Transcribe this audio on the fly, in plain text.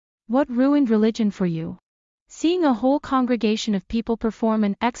What ruined religion for you? Seeing a whole congregation of people perform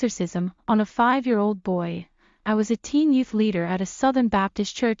an exorcism on a 5-year-old boy. I was a teen youth leader at a Southern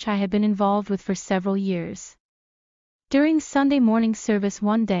Baptist church I had been involved with for several years. During Sunday morning service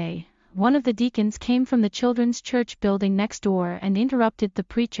one day, one of the deacons came from the children's church building next door and interrupted the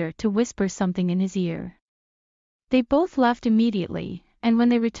preacher to whisper something in his ear. They both left immediately, and when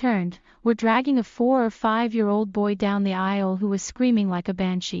they returned, were dragging a 4 or 5-year-old boy down the aisle who was screaming like a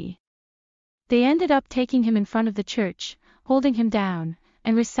banshee. They ended up taking him in front of the church, holding him down,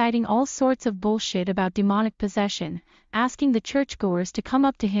 and reciting all sorts of bullshit about demonic possession, asking the churchgoers to come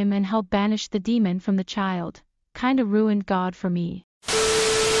up to him and help banish the demon from the child. Kinda ruined God for me.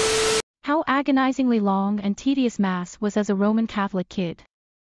 How agonizingly long and tedious Mass was as a Roman Catholic kid.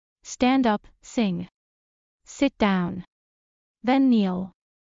 Stand up, sing. Sit down. Then kneel.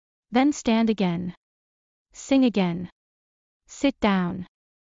 Then stand again. Sing again. Sit down.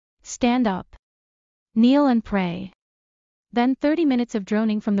 Stand up. Kneel and pray. Then 30 minutes of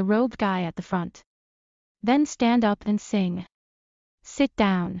droning from the robed guy at the front. Then stand up and sing. Sit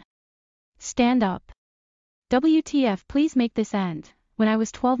down. Stand up. WTF, please make this end. When I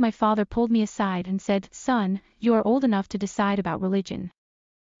was 12, my father pulled me aside and said, "Son, you are old enough to decide about religion.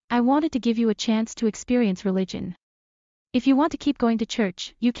 I wanted to give you a chance to experience religion. If you want to keep going to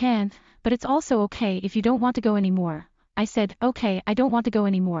church, you can, but it's also okay if you don't want to go anymore." I said, "Okay, I don't want to go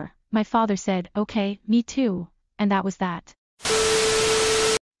anymore." My father said, "Okay, me too," and that was that.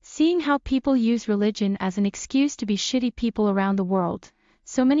 Seeing how people use religion as an excuse to be shitty people around the world,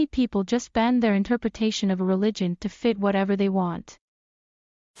 so many people just bend their interpretation of a religion to fit whatever they want.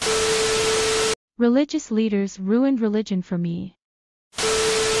 Religious leaders ruined religion for me.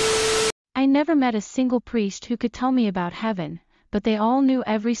 I never met a single priest who could tell me about heaven, but they all knew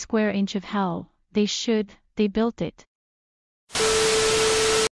every square inch of hell. They built it.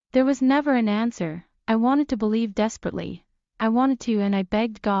 There was never an answer. I wanted to believe desperately. I wanted to, and I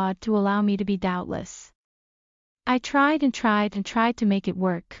begged God to allow me to be doubtless. I tried and tried and tried to make it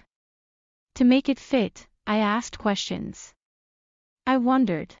work. To make it fit, I asked questions. I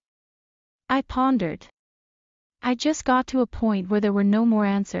wondered. I pondered. I just got to a point where there were no more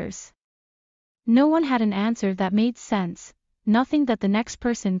answers. No one had an answer that made sense, nothing that the next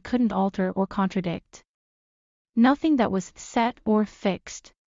person couldn't alter or contradict. Nothing that was set or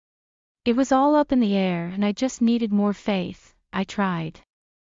fixed. It was all up in the air, and I just needed more faith. I tried.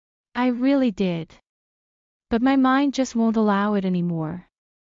 I really did. But my mind just won't allow it anymore.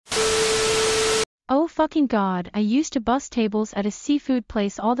 Oh fucking God, I used to bus tables at a seafood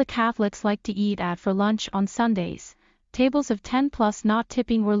place all the Catholics like to eat at for lunch on Sundays. Tables of 10 plus not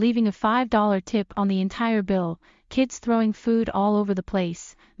tipping or leaving a $5 tip on the entire bill, kids throwing food all over the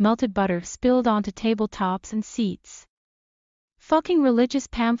place, melted butter spilled onto tabletops and seats. Fucking religious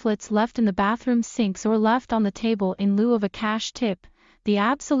pamphlets left in the bathroom sinks or left on the table in lieu of a cash tip. The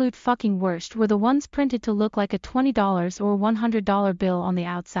absolute fucking worst were the ones printed to look like a $20 or $100 bill on the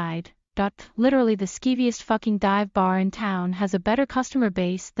outside. Literally the skeeviest fucking dive bar in town has a better customer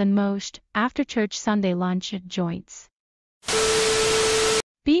base than most after-church Sunday lunch joints.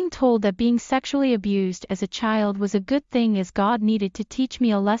 Being told that being sexually abused as a child was a good thing as God needed to teach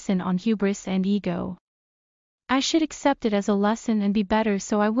me a lesson on hubris and ego. I should accept it as a lesson and be better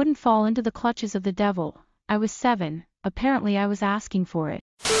so I wouldn't fall into the clutches of the devil. I was 7, apparently I was asking for it.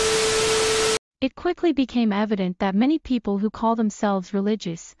 It quickly became evident that many people who call themselves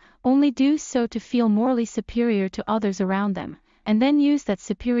religious only do so to feel morally superior to others around them, and then use that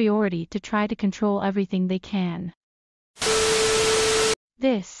superiority to try to control everything they can.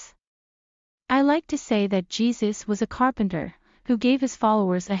 I like to say that Jesus was a carpenter who gave his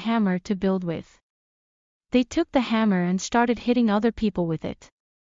followers a hammer to build with. They took the hammer and started hitting other people with it.